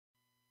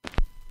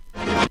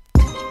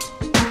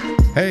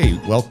Hey,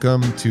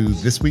 welcome to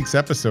this week's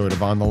episode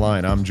of On the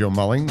Line. I'm Joe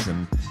Mullings,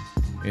 and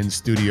in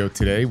studio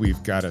today,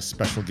 we've got a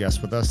special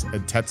guest with us,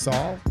 Ed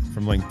Tetzall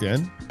from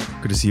LinkedIn.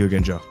 Good to see you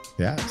again, Joe.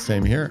 Yeah,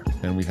 same here.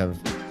 And we have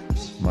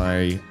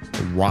my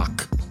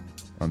rock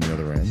on the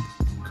other end,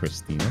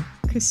 Christina.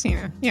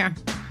 Christina, yeah.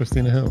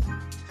 Christina who?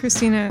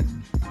 Christina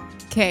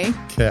K.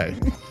 K.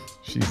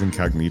 She's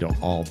incognito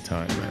all the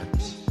time, man.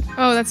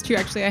 Oh, that's true,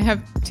 actually. I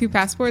have two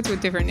passports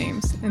with different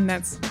names, and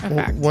that's a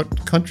fact.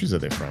 What countries are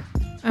they from?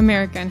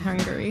 America and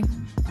Hungary.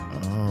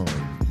 Oh,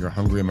 you're a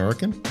hungry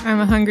American? I'm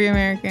a hungry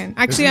American.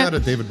 Actually, Isn't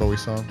that a David Bowie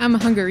song? I'm a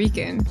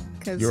Hungarican.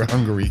 You're a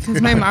Hungarican.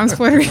 Because my mom's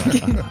Puerto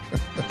Rican.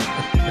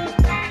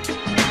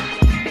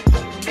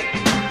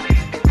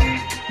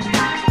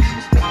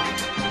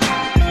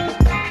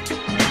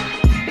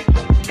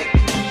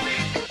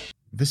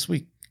 This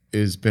week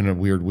has been a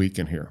weird week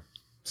in here.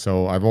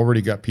 So I've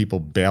already got people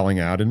bailing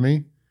out in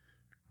me,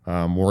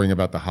 worrying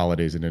about the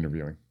holidays and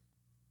interviewing.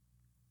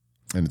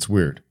 And it's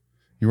weird.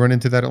 You run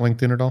into that at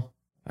LinkedIn at all?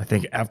 I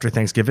think after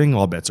Thanksgiving,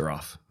 all bets are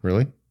off.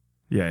 Really?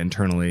 Yeah,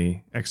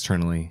 internally,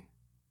 externally.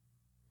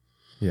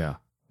 Yeah.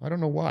 I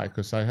don't know why,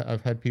 because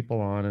I've had people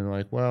on and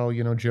like, well,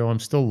 you know, Joe, I'm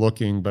still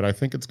looking, but I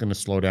think it's going to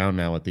slow down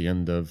now at the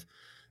end of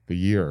the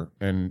year.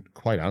 And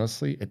quite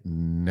honestly, it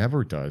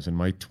never does. In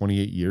my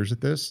 28 years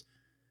at this,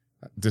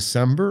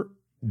 December,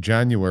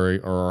 January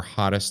are our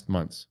hottest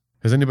months.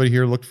 Has anybody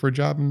here looked for a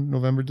job in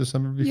November,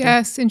 December before?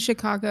 Yes, in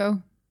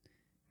Chicago.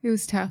 It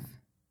was tough.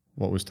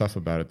 What was tough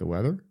about it? The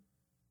weather?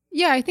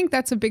 Yeah, I think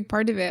that's a big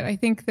part of it. I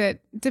think that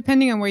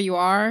depending on where you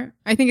are,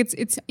 I think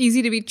it's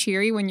easy to be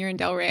cheery when you're in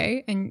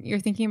Delray and you're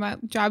thinking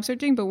about job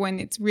searching, but when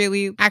it's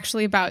really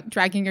actually about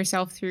dragging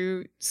yourself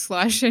through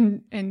slush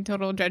and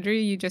total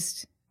drudgery, you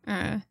just,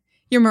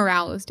 your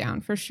morale is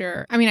down for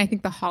sure. I mean, I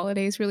think the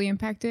holidays really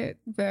impact it.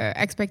 The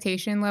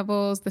expectation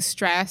levels, the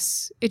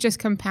stress, it just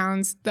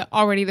compounds the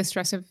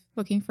stress of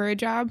looking for a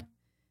job.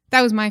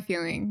 That was my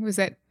feeling, was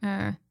that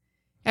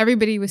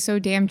everybody was so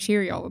damn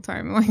cheery all the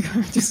time. Like,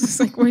 I just was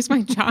like, where's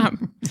my job?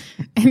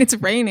 And it's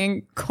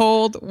raining,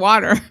 cold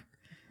water.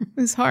 It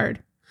was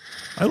hard.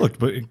 I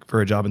looked for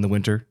a job in the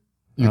winter.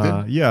 You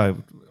did? Yeah,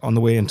 on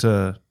the way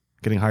into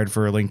getting hired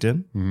for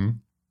LinkedIn.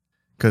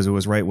 Because it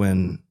was right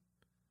when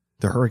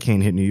the hurricane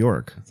hit New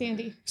York.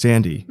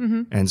 Sandy.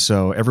 Mm-hmm. And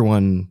so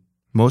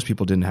most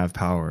people didn't have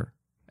power.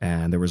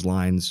 And there was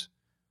lines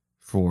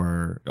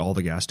for all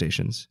the gas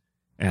stations.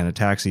 And a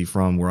taxi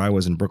from where I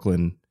was in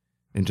Brooklyn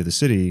into the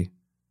city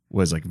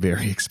was like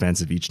very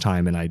expensive each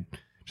time, and I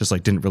just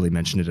like didn't really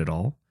mention it at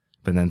all.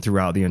 But then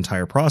throughout the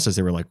entire process,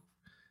 they were like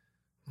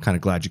kind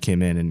of glad you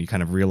came in, and you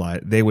kind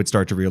of they would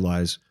start to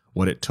realize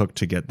what it took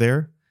to get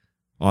there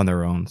on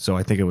their own. So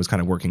I think it was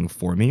kind of working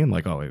for me, and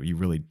like, oh, you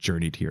really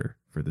journeyed here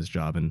for this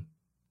job, and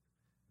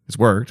it's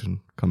worked. And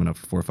coming up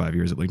for 4 or 5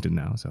 years at LinkedIn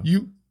now. So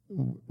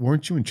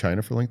Weren't you in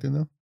China for LinkedIn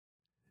though?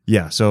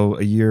 Yeah, so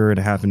a year and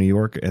a half in New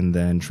York, and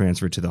then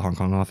transferred to the Hong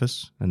Kong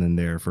office, and then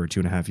there for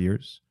 2.5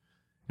 years.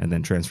 And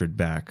then transferred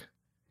back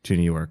to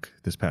New York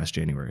this past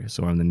January.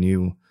 So I'm the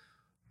new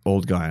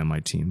old guy on my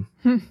team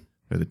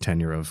with a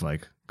tenure of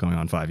like going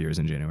on 5 years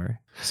in January.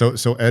 So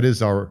Ed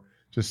is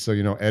just so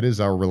you know, Ed is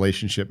our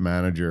relationship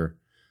manager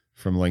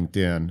from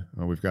LinkedIn.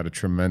 We've got a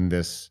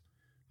tremendous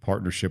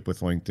partnership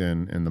with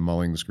LinkedIn and the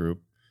Mullings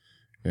Group.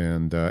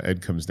 And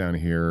Ed comes down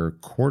here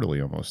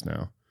quarterly almost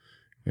now.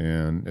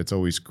 And it's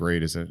always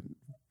great as a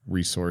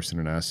resource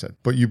and an asset.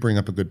 But you bring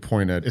up a good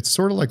point, Ed. It's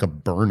sort of like a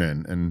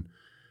burn-in, and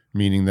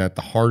meaning that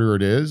the harder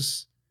it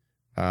is,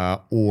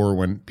 or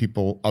when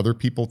other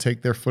people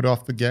take their foot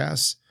off the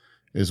gas,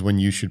 is when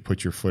you should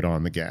put your foot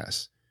on the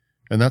gas.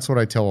 And that's what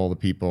I tell all the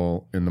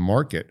people in the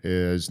market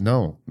is,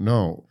 no,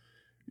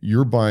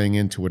 you're buying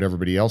into what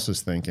everybody else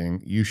is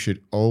thinking. You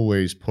should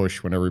always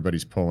push when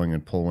everybody's pulling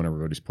and pull when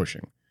everybody's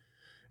pushing.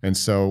 And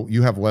so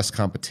you have less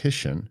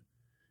competition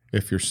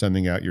if you're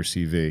sending out your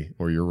CV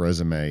or your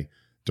resume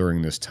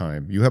during this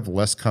time. You have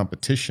less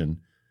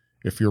competition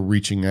if you're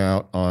reaching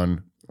out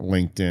on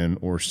LinkedIn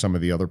or some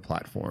of the other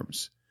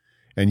platforms.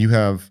 And you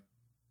have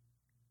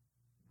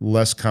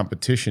less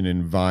competition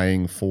in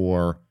vying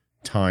for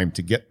time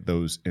to get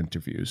those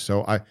interviews.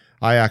 So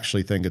I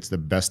actually think it's the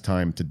best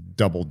time to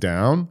double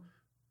down.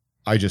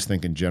 I just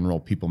think in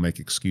general, people make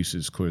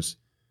excuses because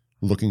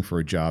looking for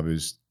a job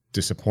is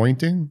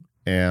disappointing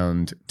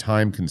and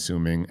time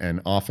consuming.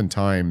 And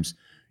oftentimes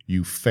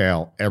you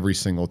fail every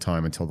single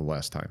time until the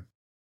last time.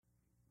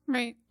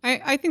 Right.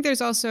 I think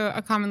there's also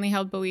a commonly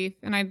held belief,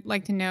 and I'd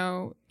like to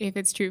know if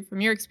it's true from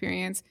your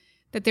experience,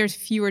 that there's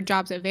fewer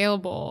jobs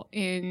available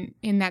in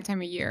that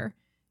time of year,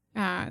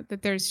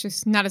 that there's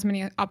just not as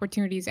many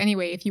opportunities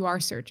anyway if you are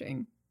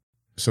searching.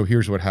 So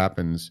here's what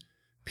happens.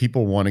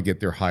 People want to get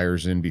their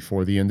hires in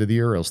before the end of the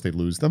year, or else they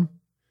lose them.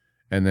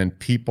 And then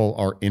people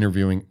are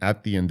interviewing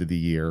at the end of the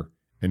year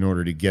in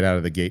order to get out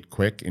of the gate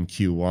quick in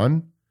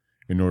Q1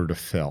 in order to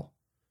fill.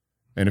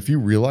 And if you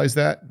realize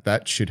that,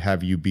 that should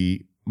have you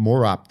be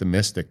more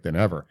optimistic than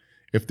ever.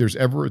 If there's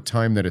ever a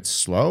time that it's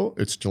slow,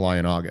 it's July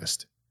and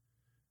August,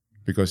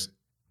 because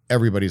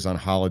everybody's on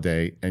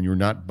holiday and you're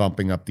not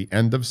bumping up the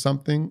end of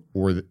something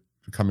or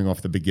coming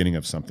off the beginning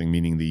of something,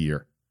 meaning the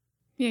year,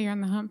 Yeah, you're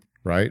on the hump.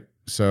 right?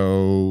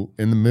 So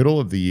in the middle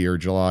of the year,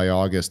 July,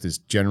 August is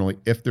generally,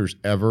 if there's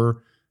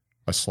ever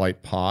a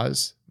slight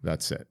pause,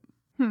 that's it.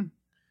 I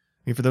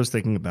mean, for those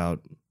thinking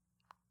about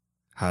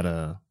how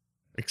to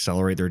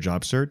accelerate their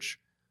job search,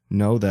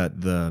 know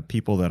that the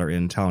people that are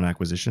in talent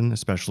acquisition,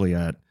 especially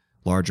at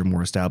larger,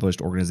 more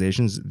established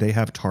organizations, they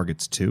have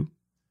targets too.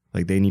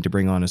 Like they need to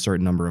bring on a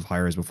certain number of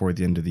hires before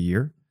the end of the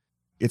year.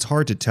 It's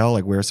hard to tell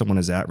like where someone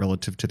is at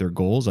relative to their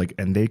goals. Like,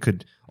 and they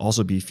could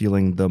also be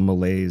feeling the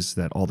malaise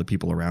that all the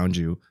people around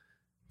you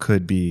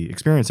could be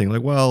experiencing.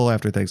 Like, well,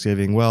 after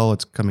Thanksgiving, well,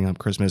 it's coming up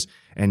Christmas,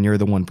 and you're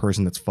the one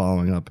person that's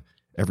following up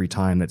every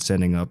time, that's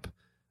sending up,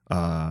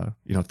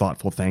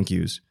 thoughtful thank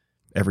yous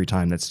every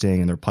time, that's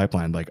staying in their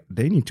pipeline. Like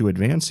they need to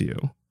advance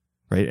you,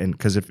 right? And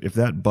because if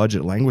that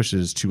budget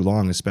languishes too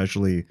long,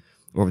 especially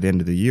over the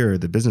end of the year,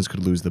 the business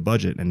could lose the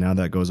budget, and now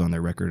that goes on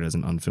their record as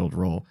an unfilled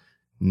role.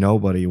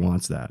 Nobody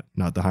wants that,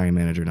 not the hiring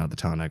manager, not the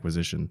talent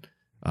acquisition.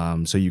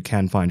 So you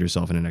can find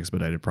yourself in an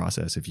expedited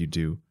process if you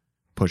do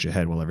push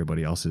ahead while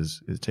everybody else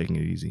is taking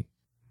it easy.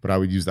 But I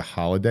would use the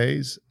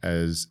holidays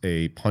as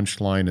a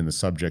punchline in the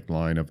subject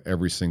line of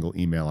every single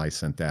email I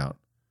sent out.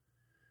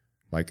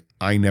 Like,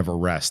 I never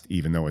rest,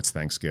 even though it's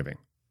Thanksgiving.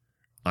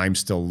 I'm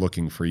still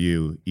looking for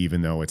you,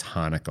 even though it's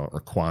Hanukkah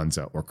or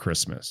Kwanzaa or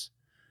Christmas.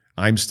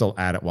 I'm still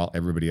at it while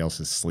everybody else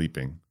is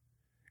sleeping.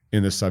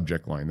 In the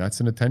subject line,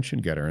 that's an attention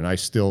getter. And I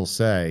still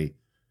say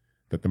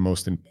that the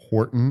most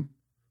important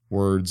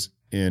words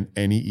in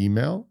any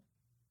email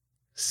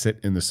sit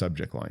in the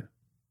subject line,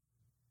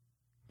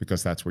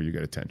 because that's where you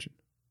get attention.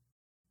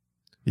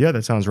 Yeah,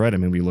 that sounds right. I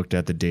mean, we looked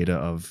at the data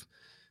of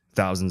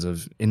thousands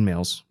of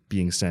InMails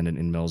being sent, and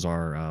InMails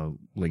are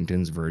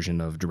LinkedIn's version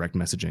of direct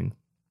messaging.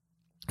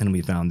 And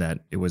we found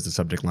that it was the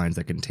subject lines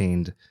that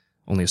contained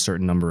only a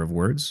certain number of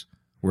words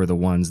were the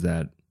ones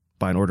that,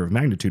 by an order of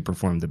magnitude,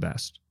 performed the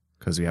best.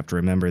 Because you have to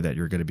remember that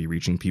you're going to be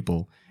reaching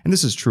people, and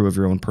this is true of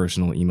your own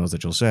personal emails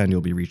that you'll send, you'll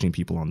be reaching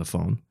people on the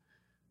phone,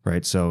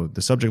 right? So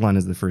the subject line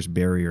is the first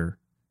barrier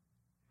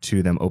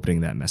to them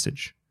opening that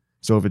message.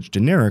 So if it's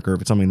generic, or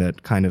if it's something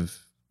that kind of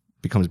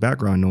becomes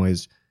background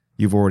noise,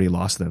 you've already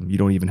lost them. You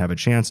don't even have a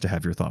chance to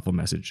have your thoughtful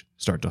message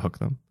start to hook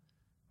them,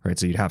 right?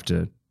 So you'd have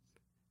to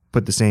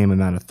put the same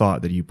amount of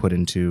thought that you put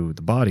into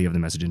the body of the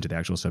message into the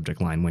actual subject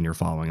line when you're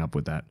following up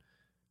with that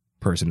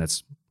person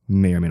that's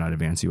may or may not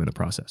advance you in the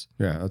process.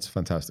 Yeah, that's a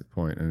fantastic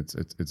point. And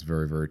it's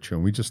very, very true.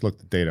 And we just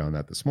looked at data on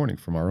that this morning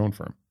from our own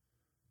firm.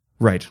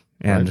 Right.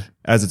 And Right.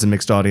 as it's a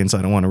mixed audience,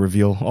 I don't want to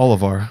reveal all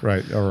of our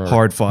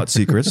hard-fought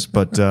secrets,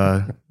 but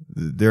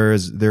there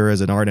is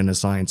an art and a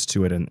science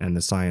to it, and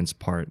the science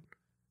part,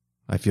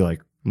 I feel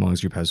like Mullings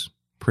Group has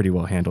pretty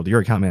well handled. Your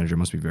account manager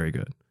must be very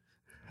good.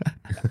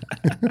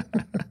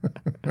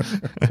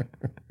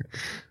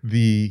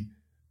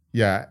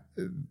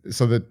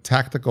 So the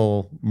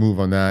tactical move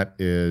on that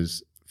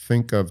is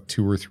think of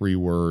 2 or 3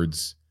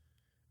 words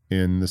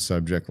in the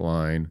subject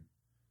line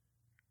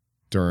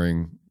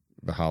during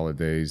the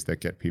holidays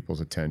that get people's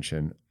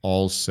attention.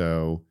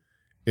 Also,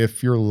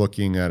 if you're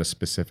looking at a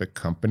specific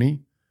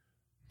company,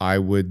 I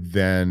would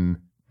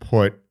then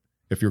put,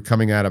 if you're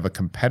coming out of a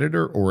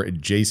competitor or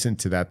adjacent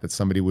to that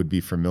somebody would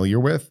be familiar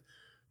with,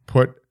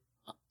 put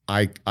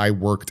I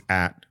worked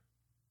at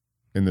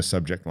in the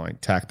subject line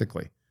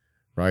tactically,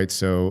 right?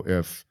 So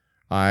if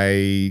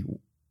I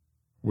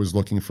was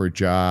looking for a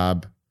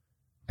job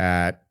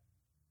at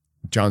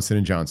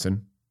Johnson &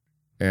 Johnson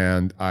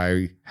and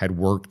I had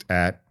worked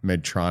at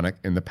Medtronic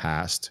in the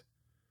past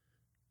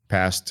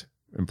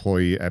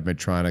employee at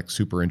Medtronic,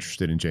 super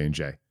interested in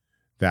J&J,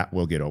 that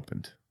will get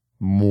opened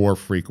more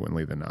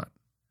frequently than not.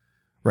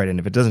 Right. And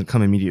if it doesn't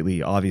come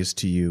immediately obvious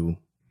to you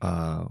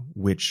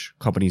which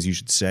companies you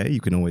should say, you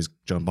can always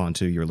jump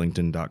onto your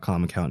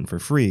LinkedIn.com account, and for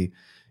free,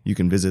 you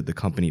can visit the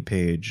company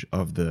page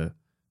of the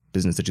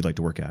business that you'd like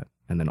to work at.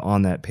 And then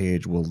on that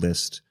page, we'll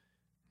list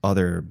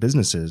other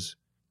businesses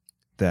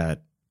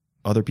that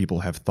other people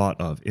have thought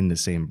of in the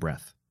same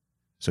breath.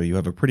 So you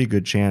have a pretty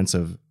good chance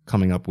of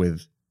coming up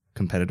with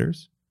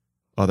competitors,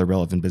 other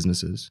relevant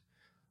businesses.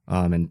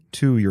 And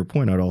to your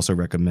point, I'd also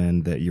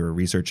recommend that you're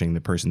researching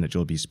the person that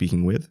you'll be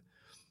speaking with.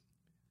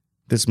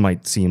 This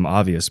might seem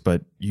obvious,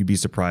 but you'd be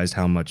surprised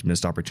how much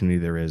missed opportunity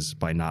there is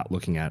by not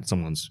looking at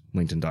someone's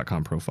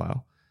LinkedIn.com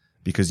profile,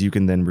 because you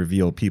can then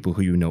reveal people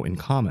who you know in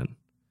common,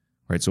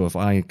 right? So if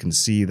I can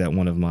see that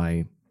one of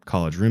my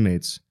college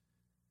roommates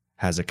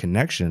has a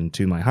connection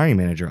to my hiring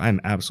manager,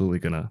 I'm absolutely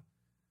going to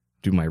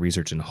do my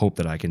research and hope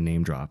that I can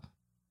name drop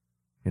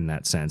in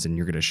that sense. And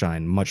you're going to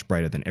shine much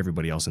brighter than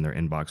everybody else in their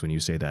inbox when you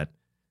say that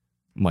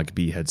Mike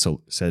B had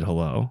said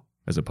hello,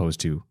 as opposed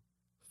to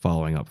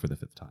following up for the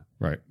 5th time.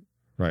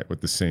 Right,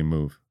 with the same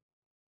move.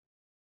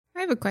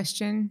 I have a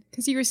question,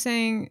 because you were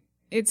saying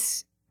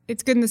it's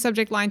good in the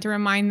subject line to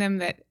remind them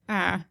that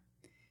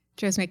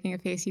Joe's making a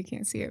face. You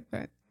can't see it,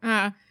 but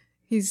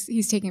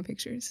he's taking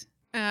pictures.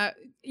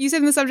 You said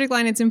in the subject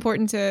line it's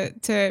important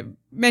to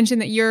mention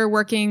that you're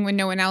working when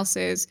no one else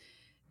is,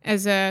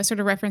 as a sort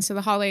of reference to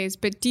the holidays.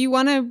 But do you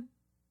want to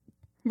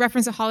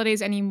reference the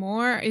holidays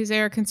anymore? Is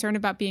there a concern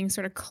about being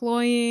sort of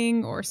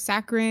cloying or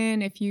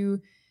saccharine if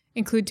you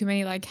include too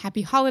many like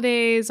happy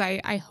holidays?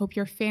 I hope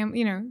your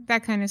family,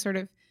 that kind of sort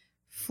of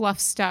fluff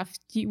stuff.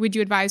 Would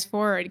you advise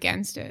for or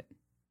against it?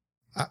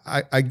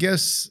 I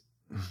guess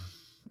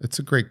it's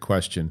a great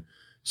question.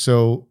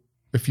 So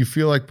if you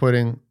feel like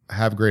putting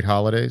have great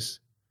holidays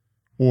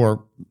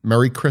or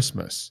Merry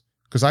Christmas,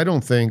 because I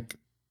don't think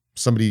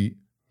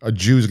a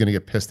Jew is going to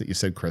get pissed that you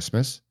said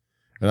Christmas.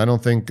 And I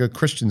don't think a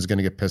Christian is going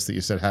to get pissed that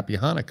you said Happy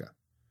Hanukkah,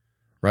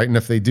 right? And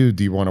if they do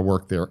you want to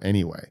work there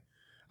anyway?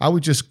 I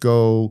would just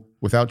go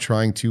without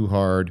trying too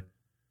hard,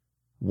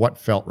 what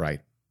felt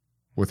right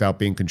without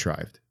being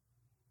contrived.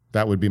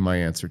 That would be my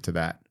answer to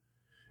that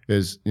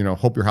is,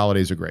 hope your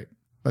holidays are great.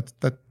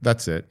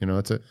 That's it.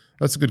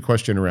 That's a good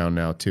question around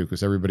now too,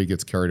 because everybody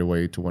gets carried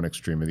away to one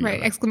extreme or the other.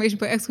 Right. Exclamation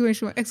point,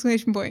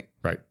 exclamation point.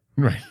 Right.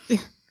 Yeah.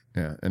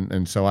 Yeah.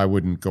 And so I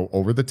wouldn't go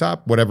over the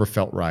top, whatever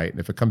felt right.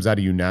 If it comes out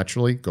of you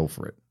naturally, go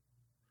for it.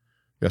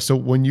 Yeah. So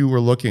when you were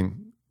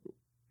looking,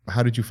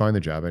 how did you find the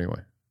job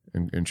anyway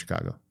in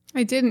Chicago?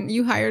 I didn't.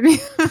 You hired me.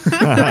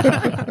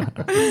 I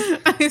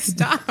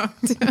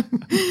stopped.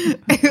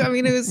 I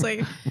mean, it was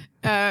like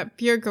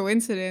pure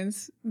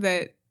coincidence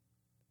that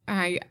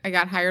I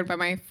got hired by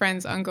my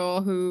friend's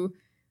uncle who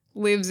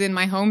lives in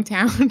my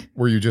hometown.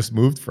 Where you just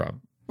moved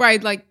from. Where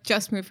I'd like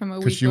just moved from a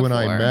week before. Because you and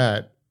I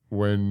met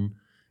when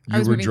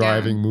you were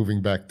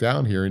moving back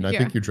down here. And I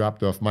think you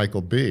dropped off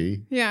Michael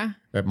B.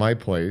 At my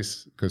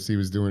place because he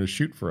was doing a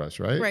shoot for us,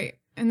 right? Right.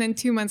 And then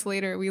 2 months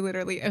later, we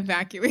literally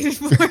evacuated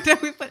Florida.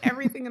 We put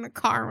everything in a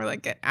car and we're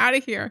like, get out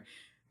of here.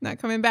 Not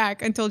coming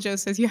back until Joe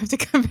says, you have to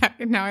come back.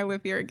 And now I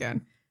live here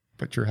again.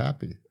 But you're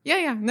happy.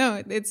 Yeah.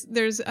 No,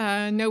 there's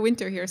no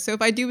winter here. So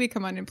if I do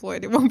become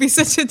unemployed, it won't be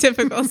such a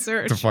difficult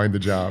search. To find the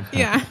job.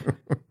 Yeah.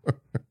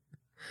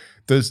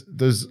 Does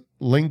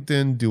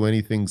LinkedIn do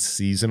anything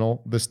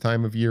seasonal this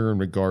time of year in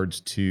regards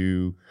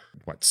to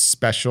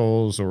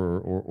specials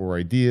or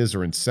ideas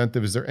or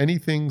incentives? Is there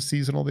anything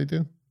seasonal they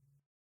do?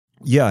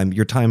 Yeah,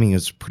 your timing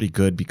is pretty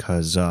good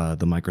because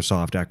the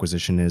Microsoft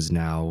acquisition is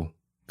now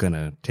going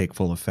to take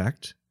full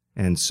effect.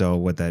 And so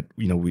what that,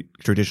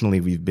 traditionally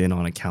we've been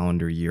on a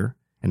calendar year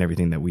and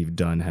everything that we've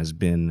done has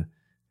been,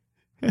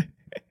 sorry,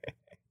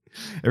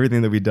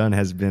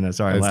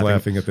 I'm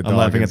laughing at the dog. I'm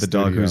laughing at the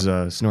dog who's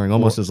snoring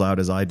almost as loud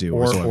as I do.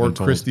 Or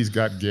Christy's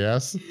got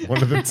gas.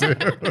 One of the two.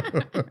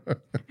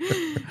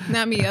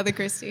 Not me, other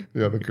Christy.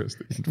 The other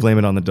Christy. Blame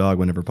it on the dog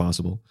whenever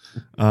possible.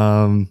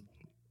 So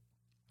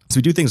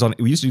we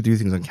used to do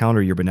things on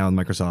calendar year, but now with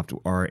Microsoft,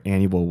 our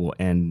annual will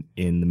end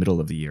in the middle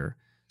of the year.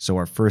 So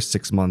our first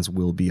 6 months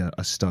will be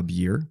a stub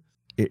year.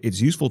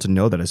 It's useful to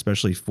know that,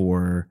 especially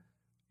for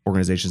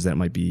organizations that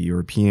might be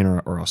European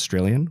or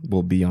Australian,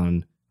 will be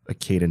on a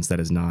cadence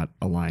that is not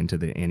aligned to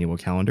the annual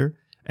calendar.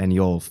 And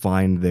you'll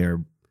find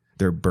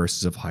their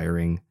bursts of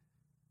hiring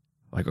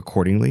like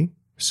accordingly.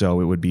 So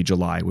it would be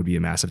July would be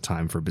a massive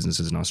time for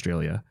businesses in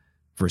Australia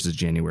versus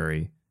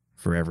January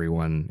for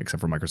everyone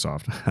except for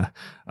Microsoft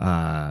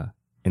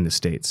in the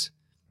States.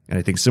 And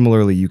I think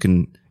similarly, you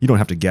don't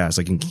have to guess.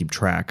 Like you can keep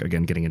track,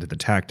 again, getting into the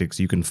tactics.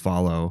 You can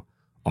follow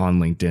on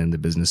LinkedIn the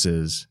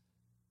businesses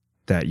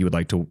that you would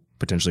like to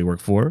potentially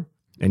work for,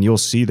 and you'll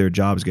see their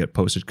jobs get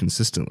posted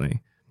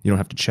consistently. You don't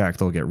have to check.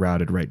 They'll get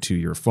routed right to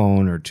your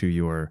phone or to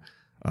your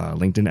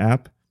LinkedIn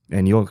app,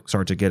 and you'll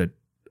start to get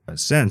a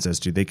sense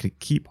as to they could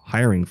keep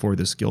hiring for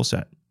this skill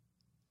set.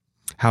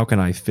 How can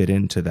I fit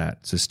into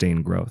that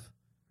sustained growth?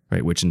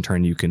 Right, which in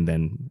turn you can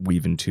then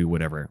weave into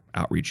whatever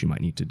outreach you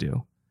might need to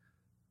do.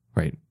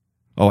 Right.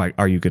 Oh,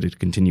 are you going to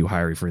continue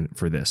hiring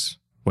for this?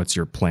 What's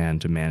your plan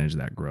to manage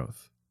that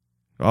growth?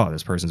 Oh,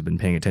 this person's been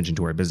paying attention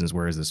to our business.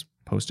 Where is this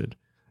posted?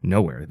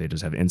 Nowhere. They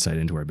just have insight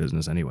into our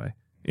business anyway.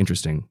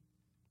 Interesting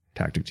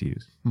tactic to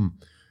use.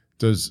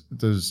 Does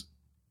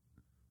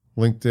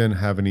LinkedIn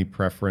have any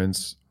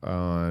preference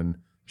on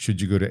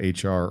should you go to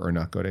HR or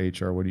not go to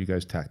HR? What do you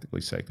guys tactically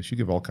say? Because you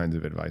give all kinds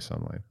of advice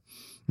online.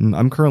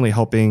 I'm currently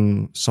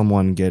helping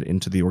someone get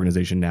into the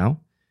organization now,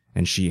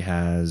 and she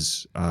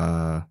does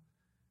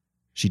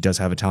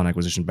have a talent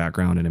acquisition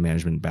background and a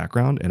management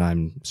background, and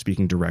I'm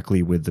speaking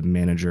directly with the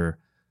manager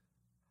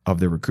of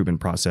the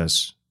recruitment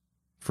process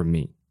for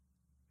me.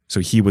 So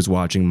he was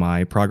watching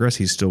my progress.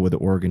 He's still with the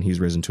org, and he's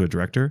risen to a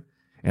director,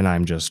 and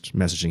I'm just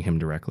messaging him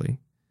directly.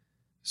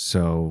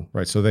 So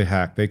right, so they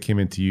hacked. They came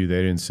into you.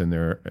 They didn't send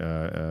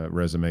their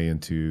resume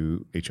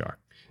into HR.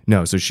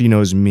 No, so she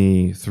knows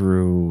me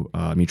through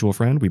a mutual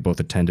friend. We both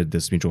attended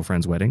this mutual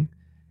friend's wedding,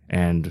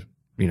 and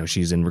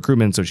she's in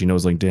recruitment, so she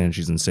knows LinkedIn.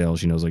 She's in sales,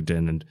 she knows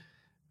LinkedIn, and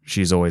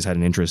she's always had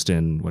an interest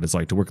in what it's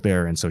like to work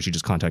there. And so she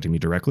just contacted me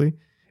directly,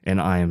 and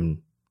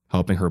I'm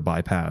helping her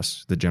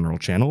bypass the general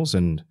channels.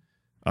 And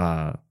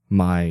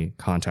my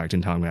contact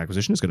in talent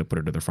acquisition is going to put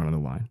her to the front of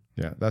the line.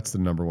 Yeah, that's the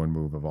number one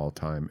move of all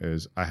time.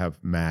 Is I have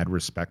mad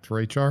respect for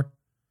HR.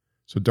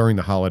 So during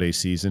the holiday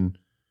season.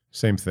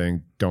 Same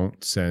thing.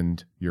 Don't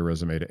send your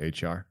resume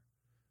to HR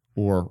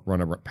or run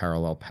a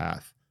parallel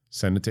path.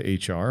 Send it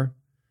to HR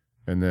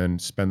and then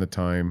spend the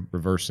time,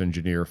 reverse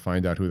engineer,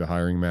 find out who the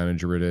hiring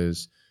manager it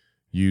is,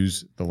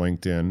 use the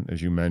LinkedIn,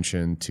 as you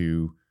mentioned,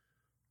 to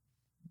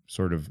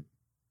sort of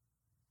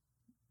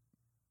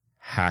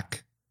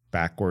hack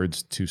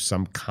backwards to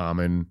some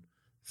common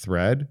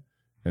thread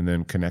and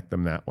then connect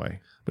them that way.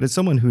 But as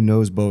someone who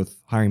knows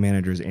both hiring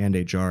managers and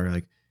HR,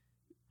 like,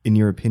 in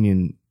your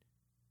opinion,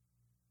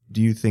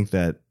 do you think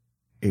that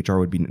HR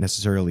would be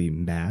necessarily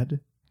mad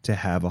to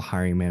have a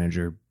hiring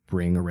manager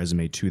bring a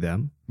resume to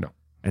them? No.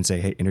 And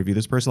say, hey, interview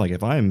this person? Like,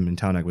 if I'm in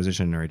talent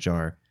acquisition or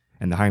HR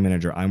and the hiring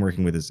manager I'm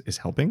working with is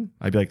helping,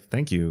 I'd be like,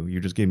 thank you.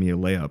 You just gave me a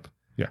layup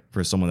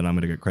for someone that I'm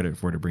going to get credit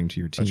for to bring to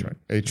your team.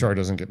 That's right. HR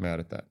doesn't get mad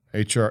at that.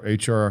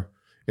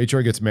 HR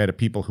gets mad at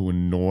people who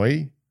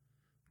annoy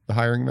the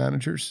hiring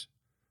managers.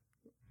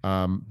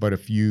 But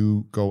if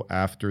you go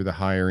after the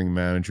hiring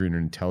manager in an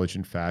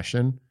intelligent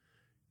fashion,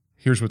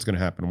 here's what's going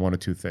to happen. One of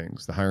two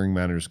things. The hiring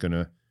manager is going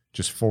to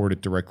just forward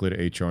it directly to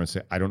HR and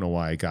say, I don't know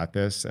why I got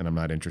this and I'm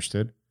not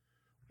interested.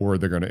 Or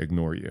they're going to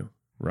ignore you,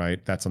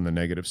 right? That's on the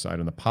negative side.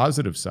 On the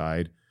positive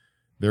side,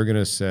 they're going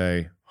to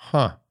say,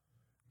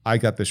 I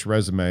got this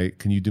resume.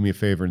 Can you do me a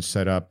favor and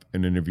set up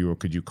an interview, or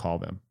could you call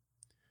them?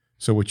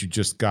 So what you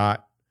just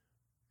got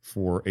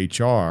for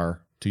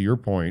HR, to your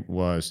point,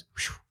 was,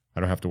 I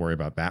don't have to worry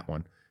about that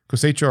one.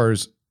 Because HR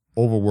is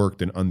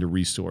overworked and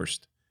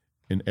under-resourced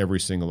in every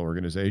single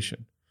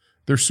organization.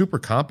 They're super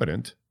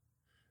competent.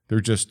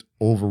 They're just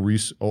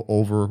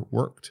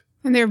overworked.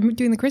 And they're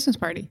doing the Christmas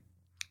party.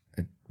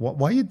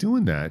 Why are you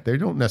doing that? They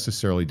don't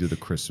necessarily do the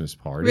Christmas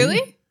party.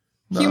 Really?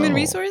 No. Human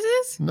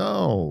resources?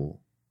 No.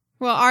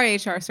 Well, our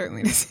HR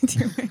certainly doesn't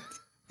do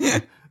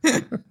it.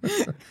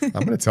 I'm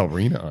going to tell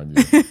Rena on you.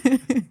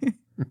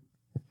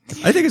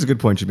 I think it's a good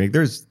point you make.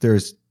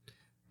 There's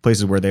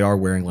places where they are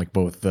wearing like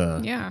both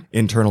the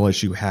internal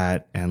issue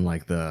hat and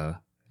like the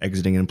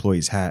exiting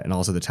employees hat and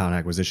also the talent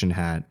acquisition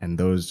hat. And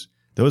those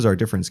are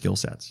different skill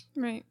sets.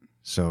 Right.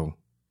 So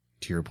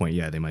to your point,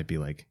 they might be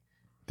like,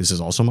 this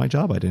is also my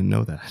job. I didn't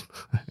know that.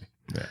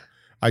 Yeah.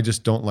 I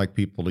just don't like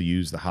people to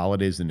use the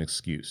holidays as an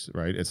excuse,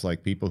 right? It's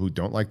like people who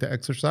don't like to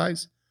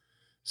exercise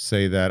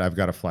say that I've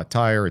got a flat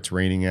tire, it's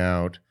raining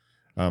out.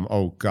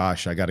 Oh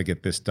gosh, I got to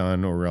get this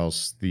done or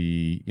else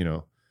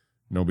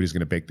nobody's going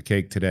to bake the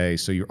cake today.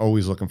 So you're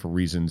always looking for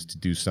reasons to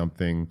do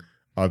something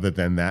other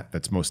than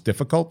that's most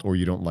difficult or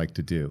you don't like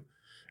to do.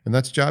 And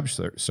that's job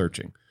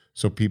searching.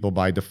 So people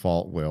by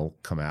default will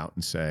come out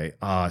and say,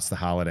 it's the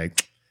holiday.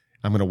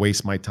 I'm going to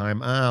waste my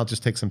time. I'll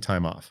just take some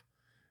time off.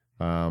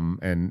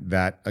 And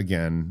that,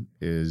 again,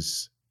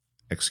 is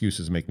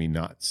excuses make me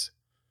nuts.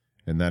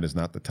 And that is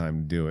not the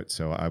time to do it.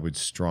 So I would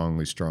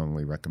strongly,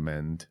 strongly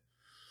recommend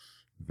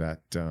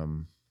that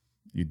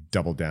you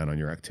double down on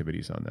your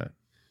activities on that.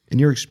 In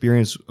your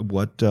experience,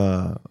 what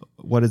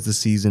is the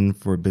season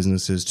for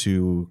businesses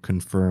to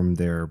confirm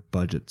their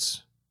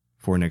budgets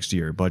for next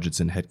year, budgets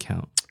and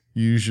headcount?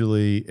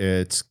 Usually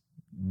it's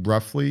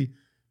roughly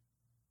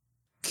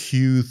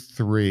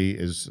Q3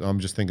 is, I'm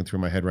just thinking through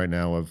my head right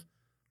now of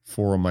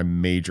 4 of my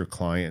major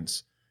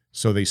clients.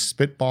 So they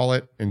spitball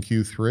it in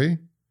Q3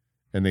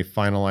 and they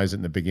finalize it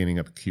in the beginning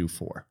of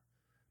Q4.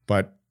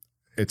 But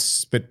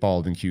it's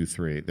spitballed in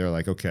Q3. They're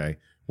like, okay,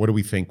 what do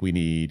we think we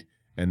need?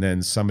 And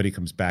then somebody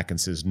comes back and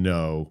says,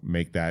 no,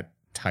 make that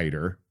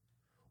tighter.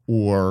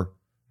 Or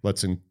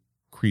let's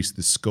increase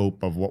the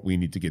scope of what we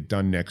need to get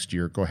done next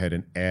year. Go ahead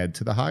and add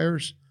to the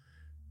hires.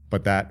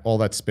 But all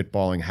that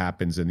spitballing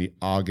happens in the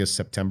August,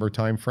 September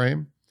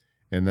timeframe.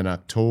 And then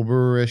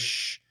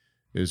October-ish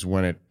is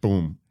when it,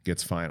 boom,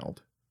 gets finalized.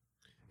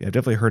 Yeah, I've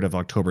definitely heard of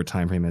October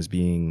timeframe as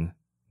being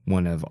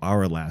one of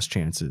our last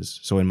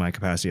chances. So in my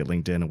capacity at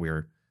LinkedIn,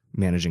 we're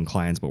managing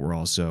clients, but we're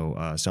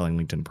also selling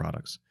LinkedIn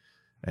products.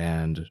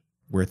 And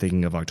we're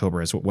thinking of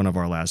October as one of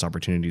our last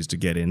opportunities to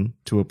get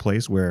into a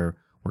place where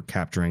we're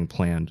capturing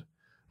planned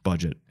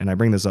budget. And I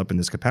bring this up in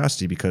this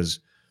capacity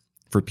because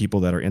for people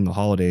that are in the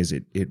holidays,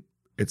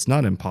 it's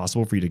not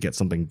impossible for you to get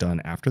something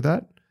done after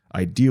that.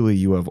 Ideally,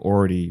 you have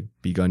already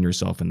begun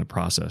yourself in the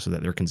process so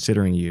that they're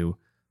considering you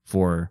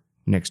for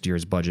next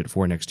year's budget,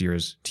 for next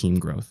year's team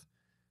growth.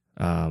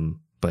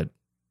 But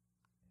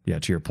yeah,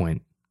 to your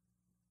point,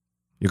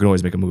 you can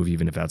always make a move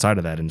even if outside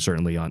of that. And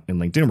certainly in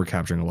LinkedIn, we're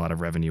capturing a lot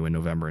of revenue in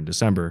November and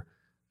December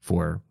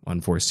for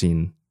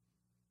unforeseen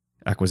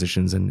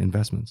acquisitions and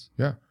investments.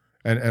 Yeah.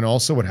 And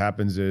also what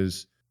happens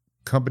is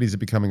companies are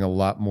becoming a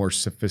lot more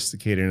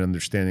sophisticated in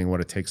understanding what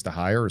it takes to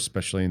hire,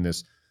 especially in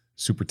this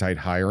super tight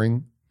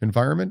hiring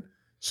environment.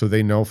 So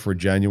they know for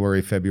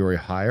January, February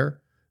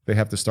hire, they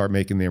have to start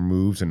making their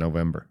moves in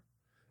November.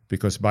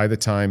 Because by the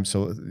time,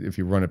 so if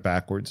you run it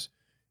backwards,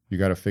 you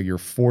got to figure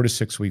 4 to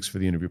 6 weeks for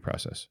the interview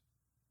process,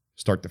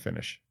 start to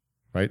finish,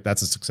 right?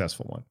 That's a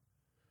successful one.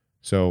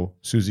 So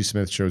Susie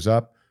Smith shows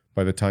up.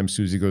 By the time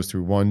Susie goes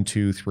through 1,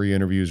 2, 3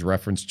 interviews,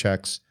 reference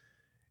checks,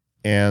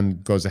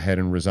 and goes ahead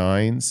and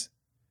resigns,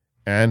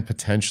 and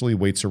potentially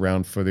waits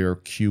around for their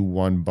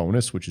Q1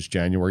 bonus, which is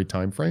January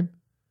timeframe,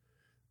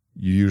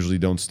 you usually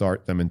don't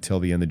start them until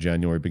the end of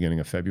January, beginning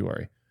of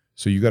February.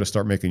 So you got to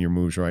start making your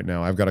moves right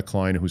now. I've got a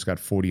client who's got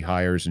 40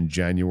 hires in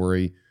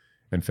January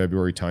and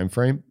February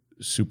timeframe,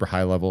 super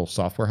high-level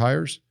software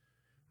hires.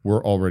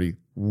 we're already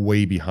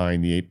way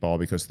behind the 8 ball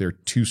because they're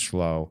too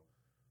slow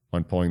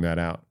on pulling that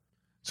out.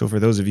 So for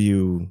those of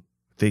you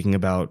thinking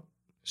about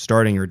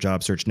starting your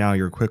job search now,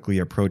 you're quickly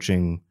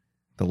approaching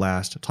the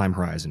last time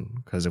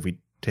horizon. Because if we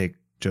take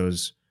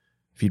Joe's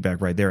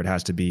feedback right there, it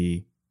has to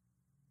be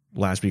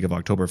last week of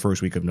October,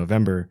 first week of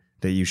November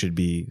that you should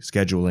be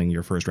scheduling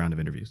your first round of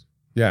interviews.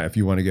 Yeah, if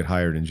you want to get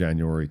hired in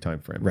January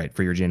timeframe. Right,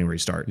 for your January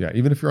start. Yeah,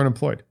 even if you're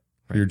unemployed,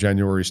 for Right. your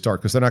January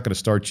start, because they're not going to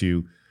start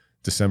you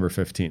December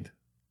 15th,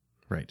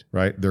 Right.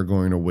 right? They're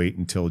going to wait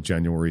until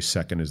January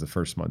 2nd is the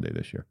first Monday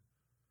this year,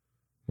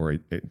 or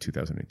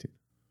 2018.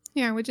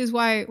 Yeah, which is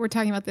why we're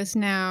talking about this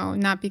now,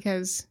 not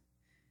because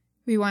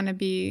we want to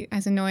be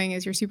as annoying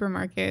as your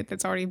supermarket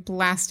that's already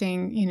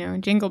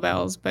blasting, jingle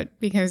bells, but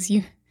because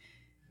you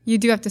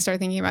do have to start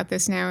thinking about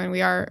this now, and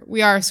we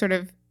are sort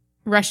of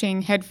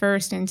rushing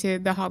headfirst into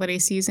the holiday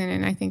season,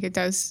 and I think it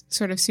does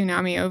sort of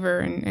tsunami over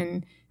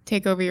and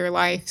take over your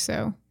life.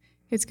 So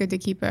it's good to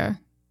keep a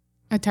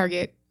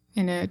target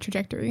and a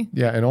trajectory.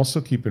 Yeah, and also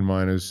keep in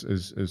mind,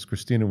 as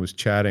Christina was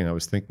chatting, I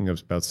was thinking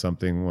about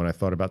something when I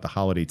thought about the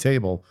holiday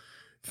table.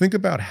 Think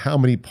about how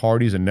many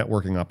parties and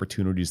networking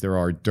opportunities there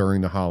are during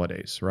the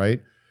holidays,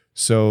 right?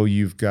 So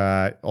you've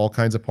got all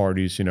kinds of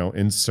parties,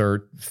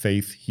 insert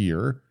faith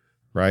here,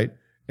 right?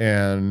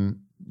 And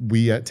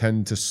we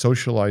tend to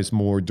socialize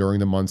more during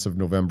the months of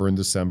November and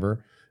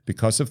December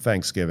because of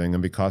Thanksgiving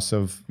and because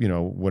of,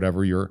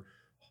 whatever your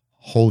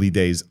holy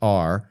days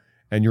are.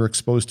 And you're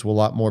exposed to a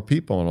lot more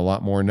people and a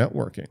lot more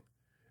networking.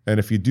 And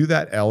if you do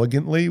that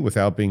elegantly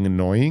without being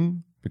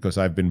annoying, because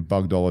I've been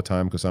bugged all the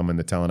time because I'm in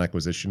the talent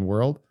acquisition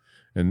world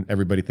and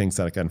everybody thinks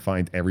that I can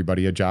find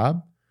everybody a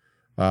job,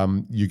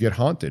 you get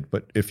haunted.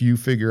 But if you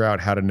figure out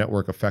how to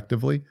network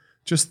effectively,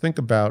 just think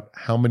about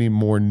how many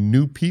more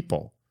new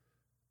people,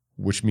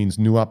 which means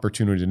new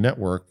opportunity to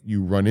network,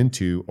 you run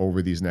into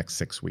over these next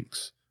 6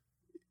 weeks.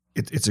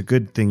 It's a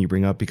good thing you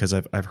bring up because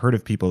I've heard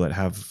of people that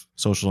have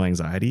social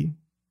anxiety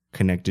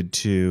connected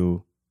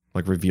to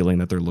like revealing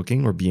that they're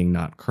looking or being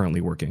not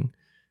currently working,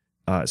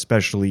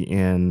 especially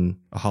in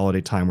a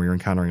holiday time where you're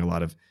encountering a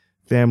lot of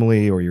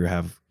family or you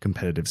have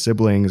competitive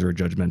siblings or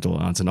judgmental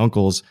aunts and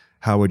uncles.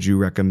 How would you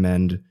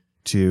recommend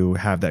to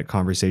have that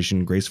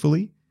conversation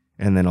gracefully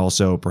and then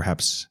also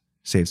perhaps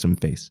save some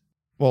face?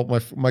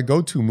 Well, my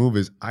go-to move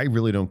is I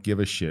really don't give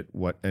a shit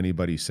what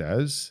anybody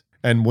says.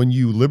 And when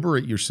you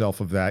liberate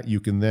yourself of that,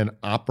 you can then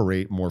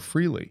operate more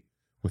freely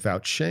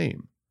without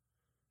shame.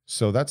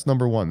 So that's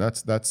number one.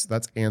 That's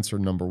answer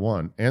number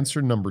one.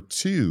 Answer number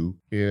two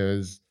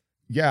is,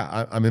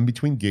 I'm in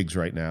between gigs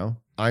right now.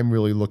 I'm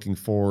really looking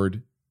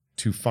forward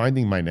to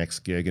finding my next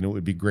gig, and it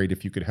would be great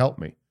if you could help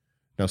me.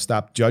 Now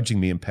stop judging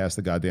me and pass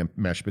the goddamn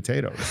mashed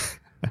potatoes.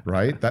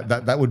 Right?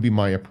 That would be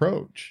my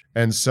approach.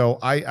 And so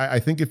I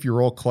think if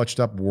you're all clutched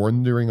up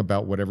wondering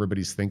about what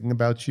everybody's thinking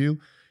about you,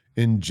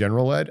 in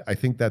general ed, I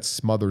think that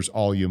smothers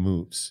all your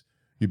moves.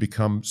 You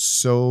become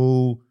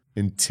so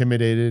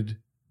intimidated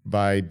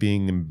by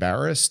being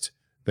embarrassed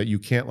that you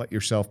can't let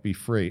yourself be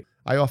free.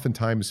 I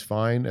oftentimes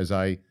find, as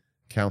I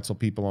counsel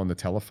people on the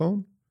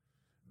telephone,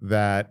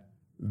 that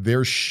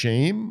their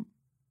shame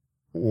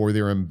or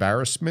their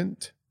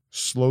embarrassment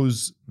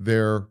slows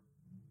their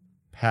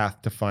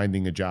path to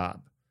finding a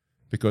job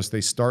because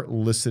they start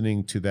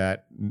listening to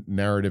that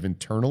narrative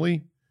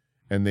internally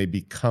and they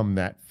become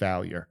that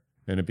failure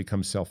and it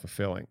becomes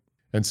self-fulfilling.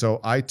 And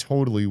so I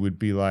totally would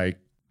be like,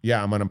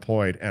 yeah, I'm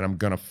unemployed and I'm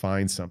going to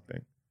find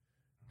something.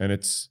 And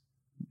it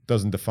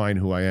doesn't define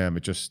who I am.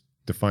 It just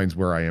defines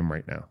where I am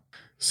right now.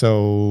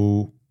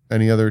 So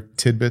any other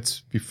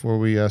tidbits before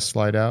we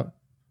slide out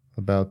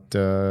about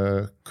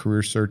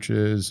career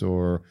searches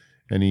or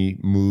any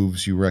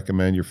moves you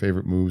recommend, your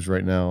favorite moves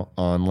right now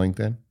on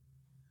LinkedIn?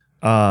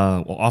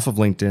 Well, off of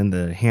LinkedIn,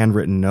 the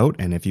handwritten note,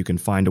 and if you can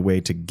find a way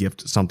to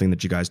gift something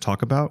that you guys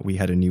talk about. We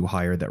had a new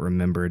hire that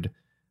remembered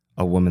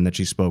a woman that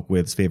she spoke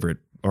with's favorite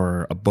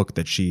or a book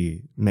that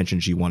she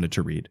mentioned she wanted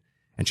to read.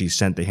 And she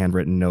sent the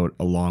handwritten note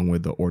along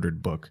with the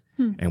ordered book,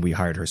 and we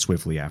hired her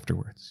swiftly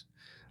afterwards.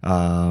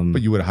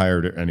 But you would have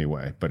hired her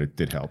anyway, but it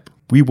did help.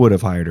 We would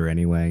have hired her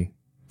anyway,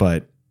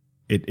 but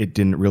it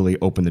didn't really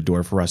open the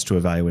door for us to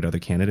evaluate other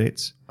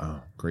candidates. Oh,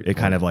 great. It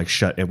kind of like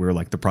shut it. We were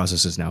like, the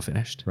process is now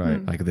finished.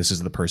 Right. Like this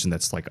is the person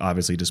that's like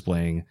obviously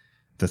displaying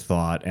the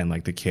thought and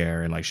like the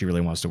care and like she really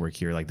wants to work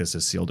here. Like this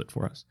has sealed it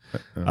for us.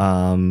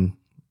 On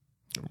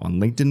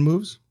LinkedIn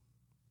moves.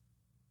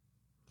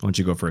 Why don't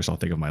you go first? I'll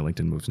think of my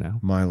LinkedIn moves now.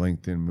 My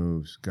LinkedIn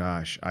moves.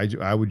 Gosh,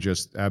 I would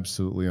just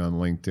absolutely on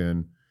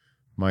LinkedIn,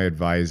 my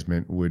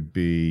advisement would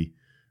be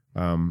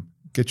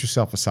get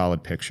yourself a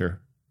solid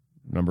picture.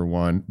 Number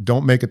one,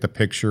 don't make it the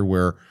picture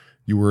where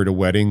you were at a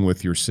wedding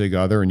with your sig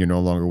other and you're no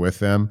longer with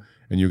them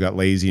and you got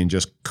lazy and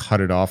just cut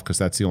it off because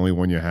that's the only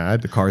one you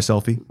had. The car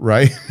selfie.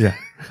 Right? Yeah.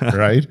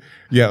 Right?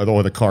 Yeah,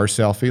 or the car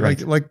selfie. Right.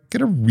 Like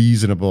get a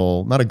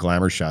reasonable, not a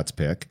glamour shots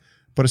pic,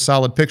 but a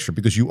solid picture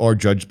because you are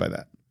judged by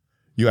that.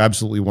 You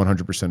absolutely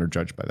 100% are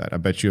judged by that. I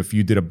bet you if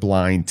you did a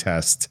blind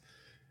test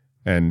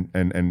and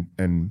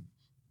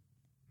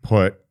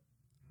put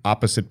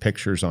opposite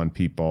pictures on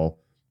people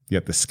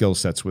yet the skill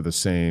sets were the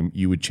same,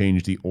 you would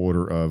change the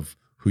order of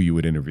who you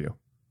would interview.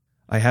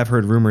 I have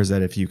heard rumors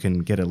that if you can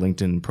get a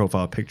LinkedIn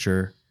profile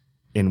picture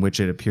in which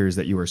it appears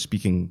that you are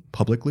speaking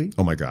publicly,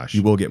 Oh my gosh.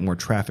 you will get more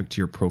traffic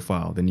to your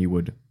profile than you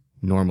would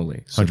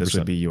normally. So this 100%.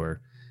 would be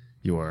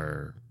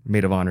your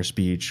maid of honor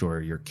speech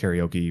or your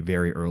karaoke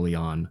very early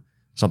on,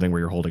 something where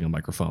you're holding a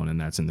microphone and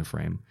that's in the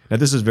frame. Now,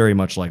 this is very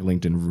much like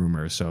LinkedIn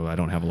rumors, so I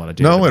don't have a lot of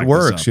data. No, to it back this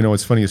works. up. You know,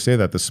 it's funny you say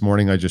that. This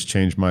morning I just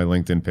changed my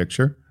LinkedIn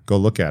picture. Go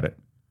look at it.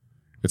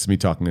 It's me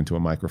talking into a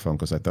microphone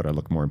because I thought I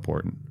looked more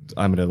important.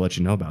 I'm going to let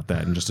you know about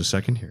that in just a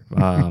second here.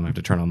 I have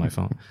to turn on my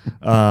phone.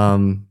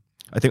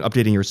 I think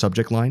updating your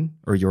subject line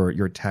or your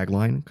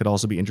tagline could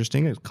also be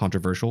interesting. It's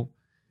controversial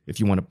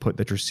if you want to put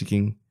that you're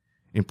seeking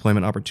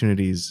employment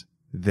opportunities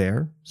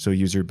there. So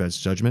use your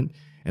best judgment.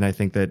 And I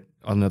think that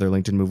another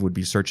LinkedIn move would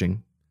be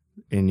searching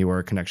in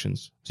your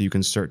connections. So you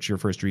can search your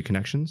first 3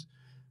 connections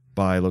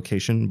by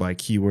location, by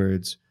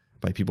keywords,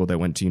 by people that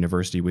went to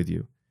university with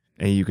you.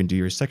 And you can do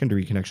your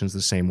secondary connections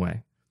the same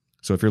way.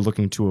 So if you're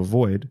looking to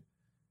avoid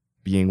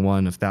being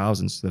one of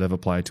thousands that have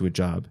applied to a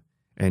job,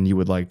 and you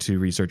would like to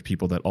research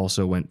people that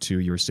also went to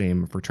your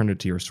same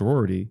fraternity or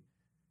sorority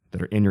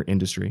that are in your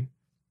industry,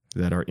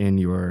 that are in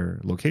your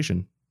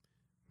location,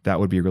 that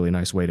would be a really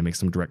nice way to make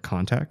some direct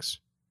contacts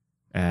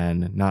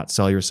and not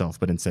sell yourself,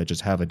 but instead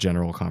just have a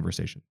general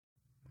conversation.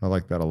 I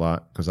like that a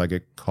lot because I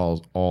get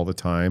calls all the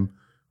time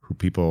who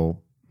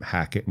people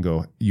hack it and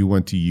go, you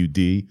went to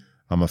UD,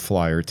 I'm a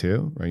flyer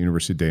too, right?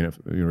 University of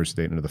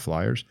Dayton are the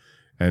flyers.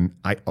 And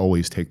I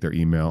always take their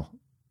email,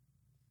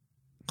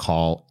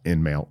 call,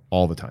 in mail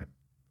all the time.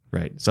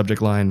 Right. Subject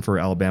line for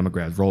Alabama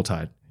grads, Roll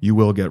Tide. You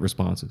will get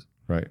responses.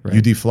 Right. Right.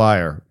 UD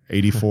Flyer,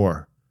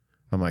 84.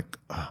 I'm like,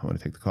 oh, I want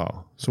to take the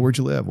call. So where'd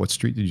you live? What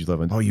street did you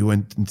live in? Oh, you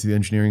went into the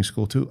engineering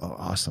school too? Oh,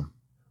 awesome.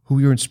 Who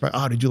were you inspired?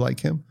 Oh, did you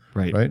like him?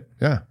 Right. Right.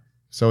 Yeah.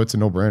 So it's a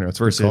no-brainer. It's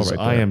a good call Versus, right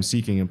I there. am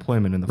seeking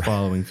employment in the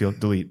following field.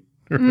 Delete.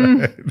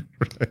 Right.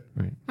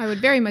 I would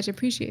very much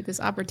appreciate this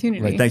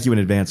opportunity. Right. Thank you in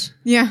advance.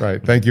 Yeah.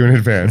 Right. Thank you in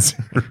advance.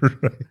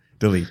 Right.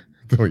 Delete.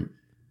 Delete.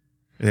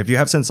 And if you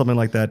have sent something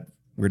like that,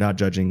 we're not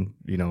judging,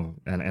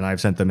 and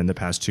I've sent them in the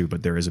past too,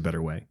 but there is a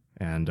better way.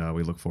 And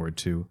we look forward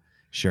to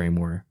sharing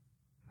more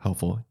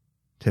helpful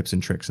tips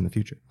and tricks in the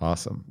future.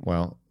 Awesome.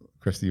 Well,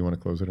 Christy, you want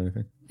to close with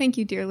anything? Thank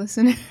you, dear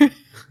listener. I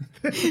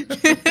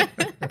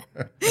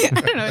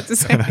don't know what to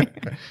say.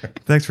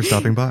 Thanks for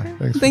stopping by.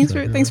 Thanks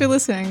for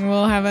listening.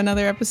 We'll have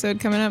another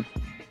episode coming up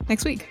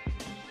next week.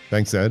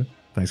 Thanks, Ed.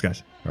 Thanks,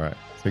 guys. All right.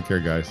 Take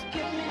care, guys.